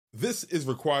This is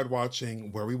Required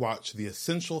Watching, where we watch the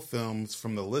essential films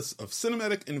from the list of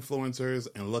cinematic influencers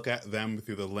and look at them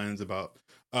through the lens of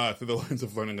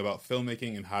learning about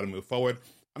filmmaking and how to move forward.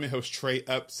 I'm your host, Trey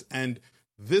Epps, and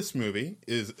this movie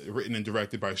is written and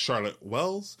directed by Charlotte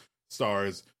Wells,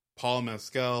 stars Paul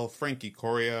Mescal, Frankie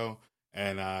Corio,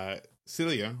 and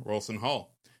Celia Rolson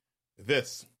Hall.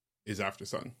 This is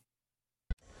Aftersun.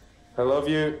 I love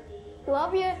you.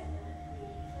 Love you.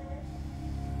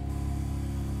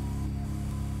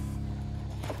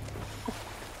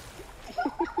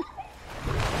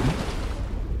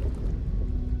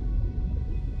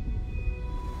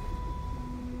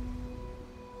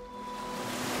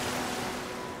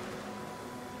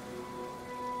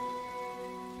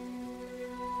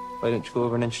 Why don't you go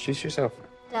over and introduce yourself?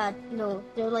 Dad, no,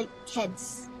 they're like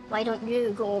kids. Why don't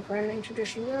you go over and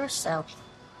introduce yourself?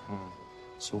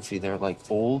 Sophie, they're like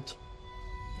old.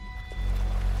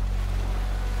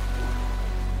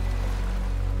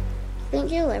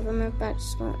 Think you'll ever move back to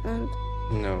Scotland?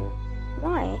 No.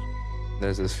 Why?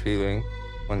 There's this feeling,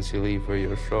 once you leave where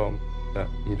you're from, that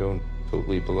you don't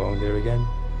totally belong there again.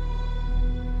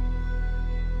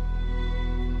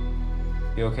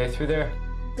 You okay through there?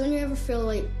 Don't you ever feel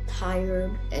like tired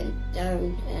and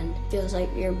down and feels like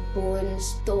your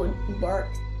bones don't work,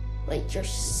 like you're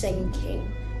sinking?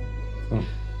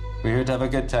 We're here to have a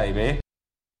good time, eh?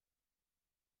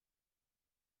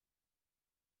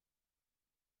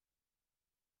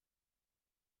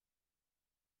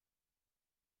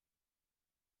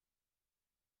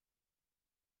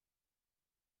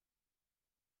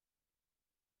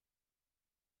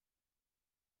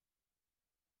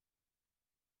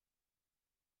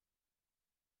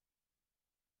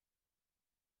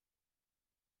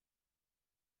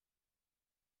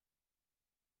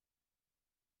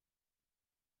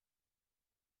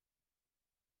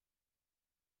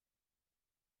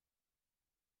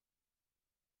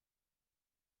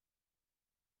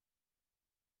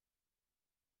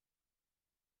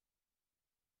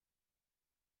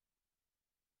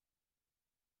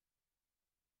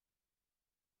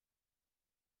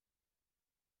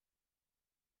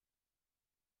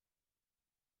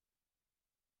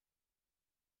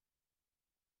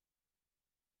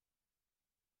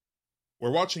 We're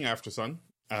watching Aftersun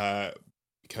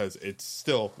because it's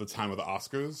still the time of the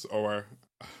Oscars,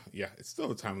 it's still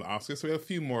the time of the Oscars. So we have a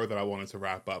few more that I wanted to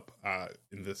wrap up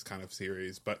in this kind of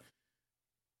series, but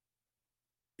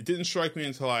it didn't strike me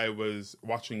until I was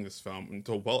watching this film,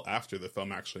 until well after the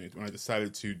film, actually, when I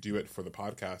decided to do it for the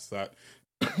podcast, that,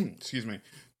 excuse me,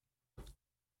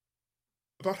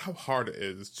 about how hard it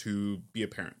is to be a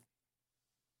parent.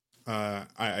 I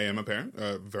am a parent,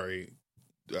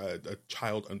 a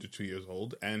child under 2 years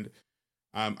old, and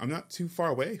I'm not too far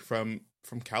away from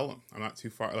Callum. I'm not too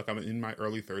far. Like, I'm in my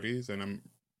early 30s, and I'm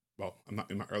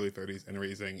not in my early 30s and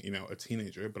raising, a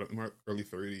teenager, but I'm in my early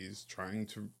 30s trying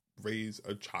to raise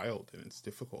a child, and it's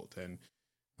difficult. And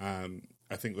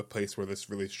I think the place where this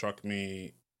really struck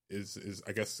me is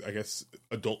I guess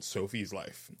adult Sophie's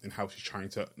life, and how she's trying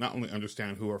to not only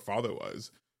understand who her father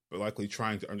was, but likely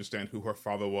trying to understand who her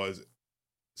father was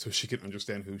so she can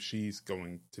understand who she's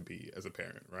going to be as a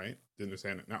parent, right? To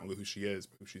understand not only who she is,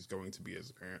 but who she's going to be as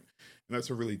a parent. And that's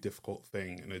a really difficult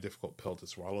thing and a difficult pill to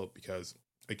swallow because,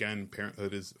 again,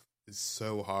 parenthood is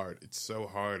so hard. It's so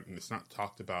hard, and it's not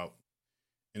talked about,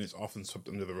 and it's often swept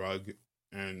under the rug.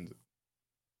 And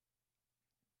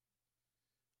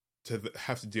to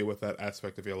have to deal with that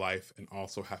aspect of your life and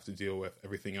also have to deal with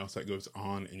everything else that goes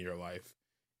on in your life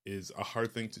is a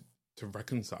hard thing to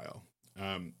reconcile.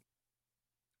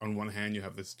 On one hand, you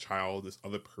have this child, this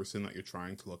other person that you're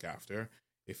trying to look after.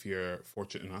 If you're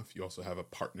fortunate enough, you also have a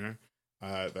partner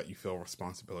that you feel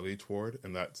responsibility toward,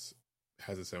 and that's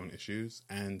has its own issues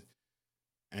and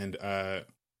it has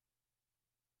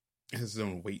its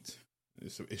own weight,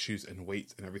 some issues and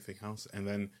weight and everything else. And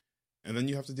then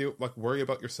you have to worry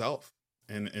about yourself.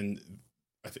 And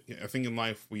I think in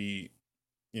life there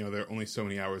are only so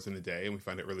many hours in a day, and we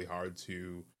find it really hard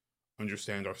to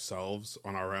understand ourselves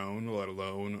on our own, let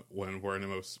alone when we're in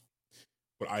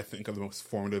what I think are the most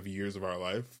formative years of our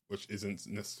life, which isn't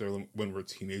necessarily when we're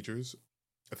teenagers.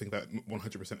 I think that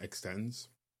 100% extends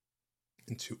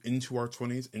into our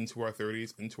 20s, into our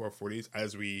 30s, into our 40s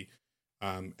as we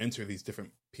enter these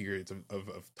different periods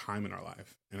of time in our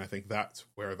life. And I think that's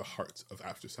where the heart of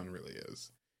Aftersun really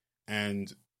is.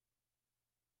 And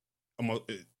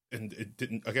it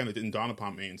didn't dawn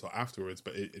upon me until afterwards,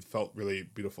 but it felt really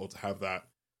beautiful to have that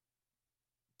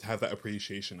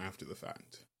appreciation after the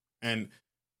fact. And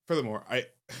furthermore, I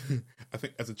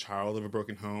think as a child of a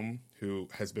broken home who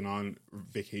has been on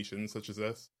vacations such as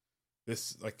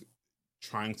this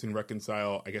trying to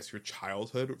reconcile, I guess, your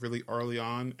childhood really early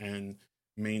on and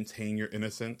maintain your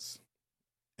innocence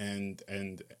and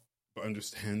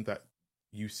understand that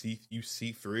you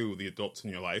see through the adults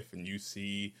in your life, and you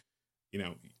see, you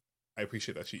know, I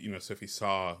appreciate that Sophie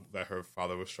saw that her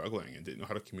father was struggling and didn't know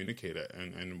how to communicate it,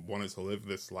 and wanted to live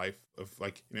this life of,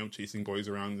 like, you know, chasing boys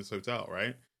around this hotel,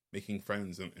 right? Making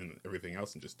friends and everything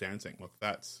else, and just dancing. Look,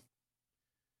 it's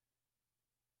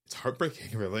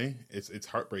heartbreaking, really. It's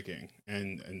heartbreaking.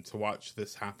 And to watch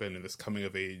this happen, and this coming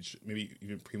of age, maybe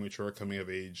even premature coming of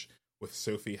age with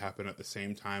Sophie, happen at the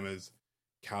same time as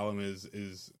Callum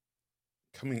is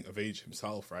coming of age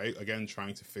himself, right? Again,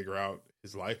 trying to figure out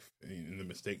his life and the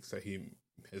mistakes that he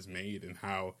has made, and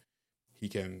how he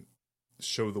can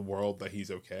show the world that he's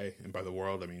okay. And by the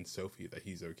world, I mean Sophie, that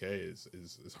he's okay is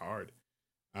hard.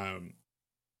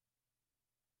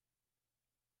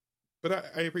 But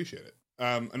I appreciate it.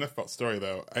 Enough about story,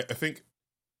 though. I think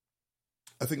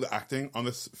the acting on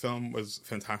this film was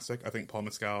fantastic. I think Paul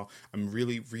Mescal, I'm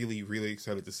really, really, really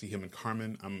excited to see him in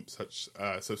Carmen. I'm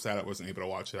so sad I wasn't able to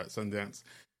watch it at Sundance.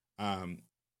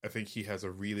 I think he has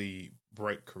a really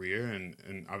bright career,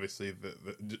 and obviously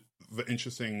the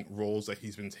interesting roles that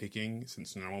he's been taking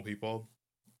since Normal People,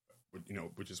 you know,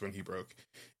 which is when he broke,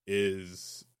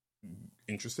 is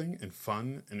interesting and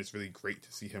fun, and it's really great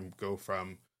to see him go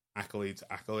from accolade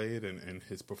to accolade, and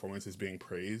his performance is being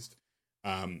praised.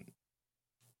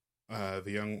 The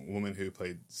young woman who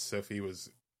played Sophie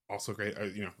was also great.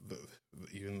 You know,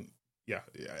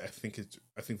 I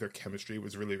think their chemistry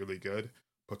was really, really good.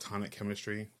 Platonic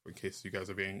chemistry, in case you guys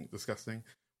are being disgusting,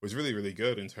 was really, really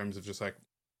good in terms of just, like,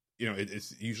 you know,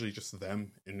 it's usually just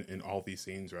them in all these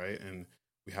scenes, right? And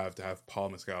we have to have Paul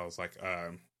Mescal's, like,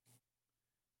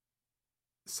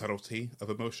 subtlety of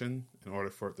emotion in order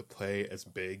for it to play as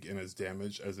big and as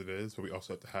damaged as it is. But we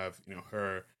also have to have, you know,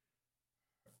 her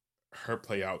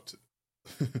play out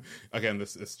again,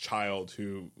 this child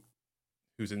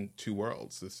who's in two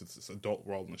worlds, this adult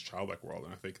world and this childlike world.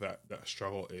 And I think that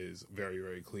struggle is very,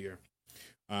 very clear.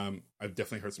 I've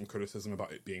definitely heard some criticism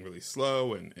about it being really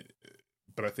slow,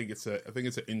 but I think it's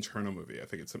an internal movie. I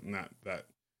think it's something that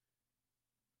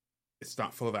it's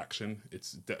not full of action.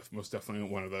 It's most definitely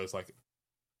one of those, like,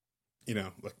 you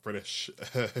know, like British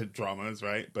dramas,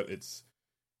 right? But it's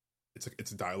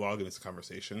a dialogue and it's a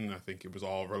conversation. And I think it was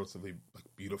all relatively, like,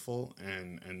 beautiful,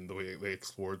 and the way they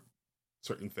explored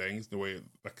certain things, the way,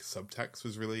 like, subtext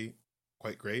was really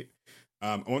quite great.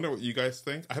 I wonder what you guys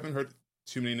think. I haven't heard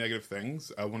too many negative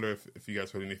things. I wonder if you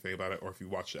guys heard anything about it, or if you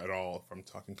watched it at all, if I'm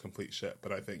talking complete shit.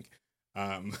 But I think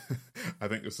I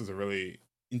think this is a really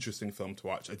interesting film to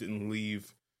watch. I didn't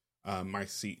leave my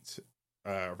seat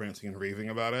ranting and raving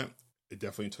about it. It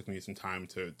definitely took me some time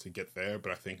to get there,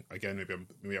 but I think, again,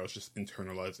 maybe I was just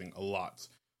internalizing a lot,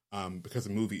 because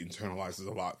the movie internalizes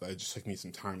a lot, that it just took me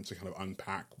some time to kind of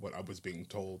unpack what I was being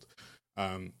told.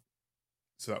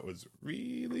 So that was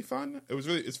really fun.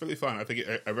 It's really fun. I think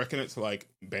I reckon it to, like,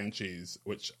 Banshees,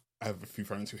 which I have a few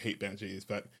friends who hate Banshees,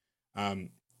 but I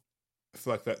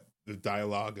feel like that the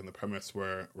dialogue and the premise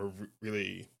were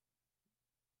really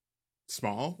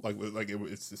small.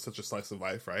 It's such a slice of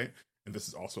life, right? And this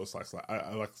is also a slice of life.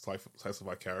 I like slice of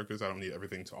life characters. I don't need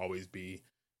everything to always be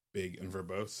big and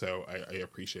verbose, so I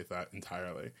appreciate that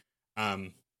entirely.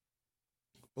 But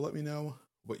let me know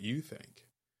what you think.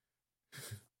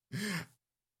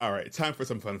 All right, time for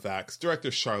some fun facts. Director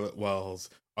Charlotte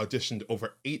Wells auditioned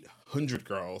over 800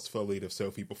 girls for the lead of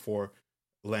Sophie before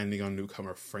landing on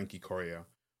newcomer Frankie Corio.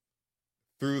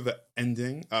 Though the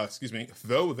ending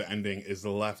is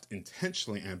left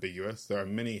intentionally ambiguous, there are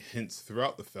many hints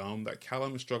throughout the film that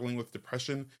Callum is struggling with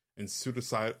depression and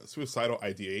suicidal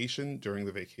ideation during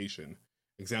the vacation.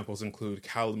 Examples include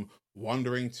Callum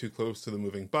wandering too close to the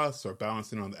moving bus, or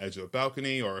balancing on the edge of a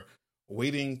balcony, or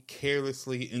wading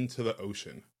carelessly into the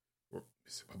ocean. Or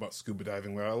about scuba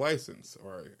diving without a license,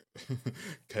 or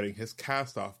cutting his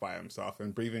cast off by himself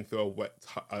and breathing through a wet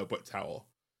towel.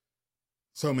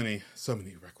 So many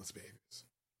reckless behaviors.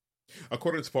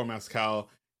 According to Paul Mescal,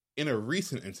 in a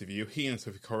recent interview, he and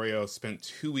Sophie Corio spent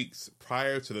 2 weeks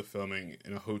prior to the filming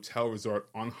in a hotel resort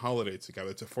on holiday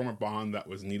together to form a bond that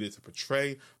was needed to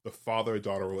portray the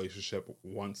father-daughter relationship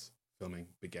once filming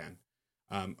began.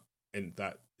 And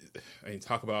that, I mean,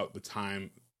 talk about the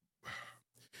time.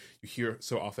 You hear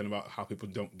so often about how people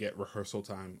don't get rehearsal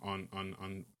time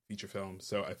on feature films.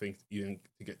 So I think even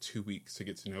to get 2 weeks to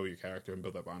get to know your character and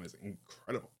build that bond is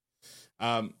incredible.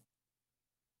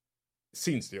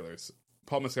 Scene stealers.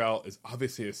 Paul Mescal is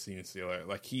obviously a scene stealer.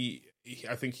 Like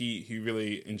I think he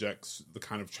really injects the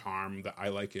kind of charm that I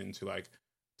like into, like,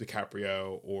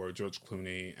 DiCaprio or George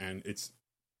Clooney, and it's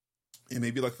And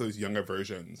maybe like those younger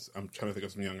versions. I'm trying to think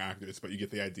of some young actors, but you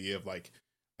get the idea of like,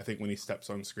 I think when he steps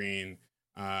on screen,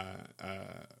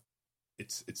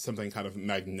 it's something kind of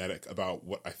magnetic about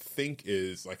what I think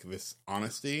is like this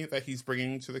honesty that he's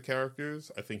bringing to the characters.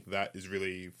 I think that is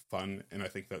really fun, and I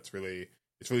think it's really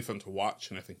fun to watch,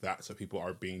 and I think that's what people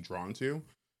are being drawn to.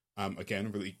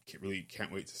 Again, really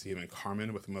can't wait to see him in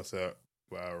Carmen with Melissa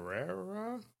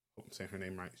Barrera. Hope I'm saying her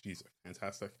name right. She's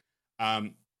fantastic.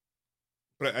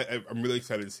 But I'm really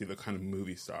excited to see the kind of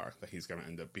movie star that he's going to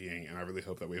end up being, and I really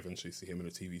hope that we eventually see him in a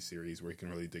TV series where he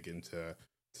can really dig into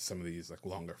some of these like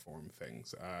longer form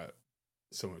things,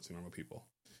 similar to normal people.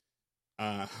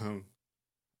 But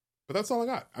that's all I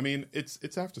got. I mean, it's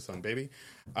Aftersun, baby.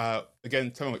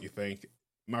 Again, tell me what you think.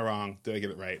 Am I wrong? Did I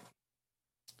get it right?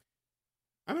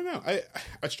 I don't know.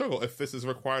 I struggle if this is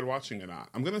required watching or not.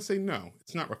 I'm gonna say no.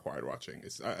 It's not required watching.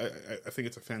 I think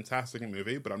it's a fantastic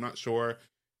movie, but I'm not sure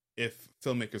if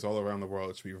filmmakers all around the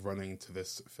world should be running to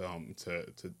this film to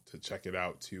check it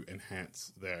out to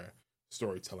enhance their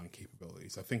storytelling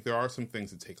capabilities. I think there are some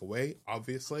things to take away,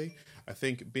 obviously. I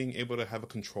think being able to have a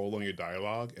control on your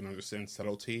dialogue and understand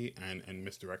subtlety and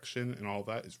misdirection and all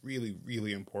that is really,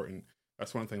 really important.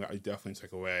 That's one thing that I definitely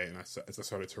took away. And as I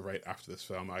started to write after this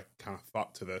film, I kind of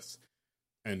thought to this,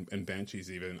 and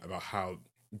Banshees even, about how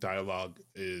dialogue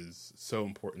is so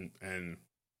important. And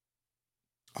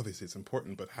obviously it's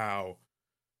important, but how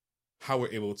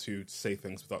we're able to say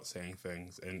things without saying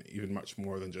things, and even much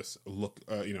more than just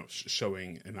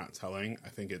showing and not telling. I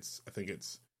think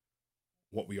it's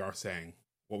what we are saying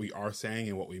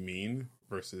and what we mean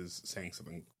versus saying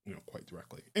something, quite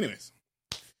directly. Anyways,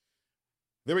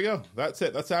 there we go. That's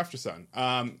it. That's Aftersun.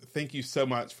 Thank you so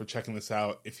much for checking this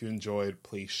out. If you enjoyed,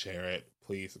 please share it.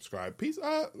 Please subscribe. Please,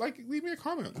 leave me a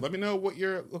comment. Let me know what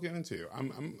you're looking into.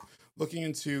 I'm looking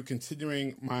into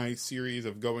continuing my series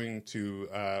of going to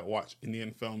watch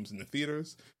Indian films in the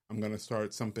theaters. I'm going to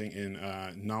start something in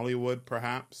Nollywood,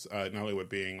 perhaps. Nollywood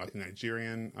being like a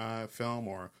Nigerian film,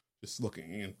 or just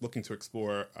looking to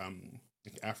explore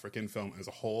African film as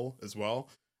a whole as well.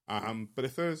 But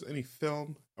if there's any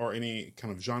film or any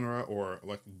kind of genre or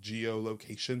like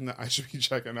geolocation that I should be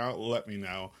checking out, let me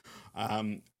know.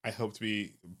 I hope to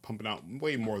be pumping out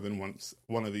way more than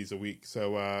one of these a week.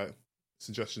 So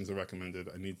suggestions are recommended.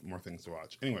 I need more things to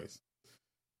watch. Anyways,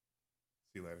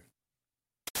 see you later.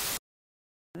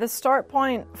 The start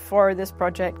point for this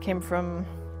project came from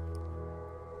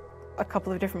a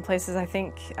couple of different places. I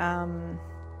think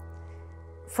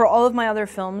for all of my other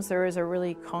films, there is a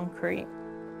really concrete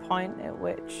point at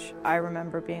which I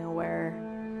remember being aware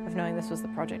of knowing this was the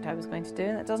project I was going to do,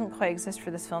 and it doesn't quite exist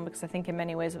for this film because I think in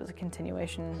many ways it was a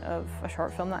continuation of a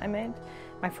short film that I made,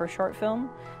 my first short film,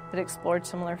 that explored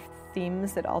similar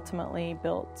themes that ultimately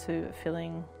built to a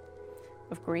feeling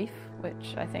of grief,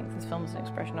 which I think this film is an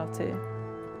expression of too.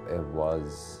 It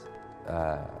was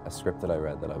a script that I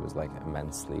read that I was like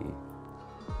immensely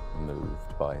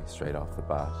moved by straight off the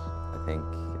bat. I think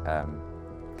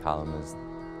Callum is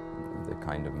the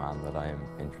kind of man that I am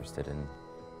interested in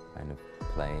kind of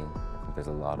playing. I think there's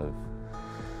a lot of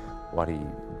what he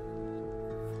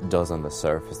does on the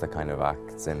surface that kind of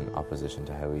acts in opposition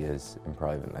to how he is in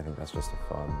private, and I think that's just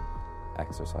a fun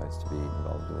exercise to be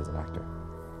involved with as an actor.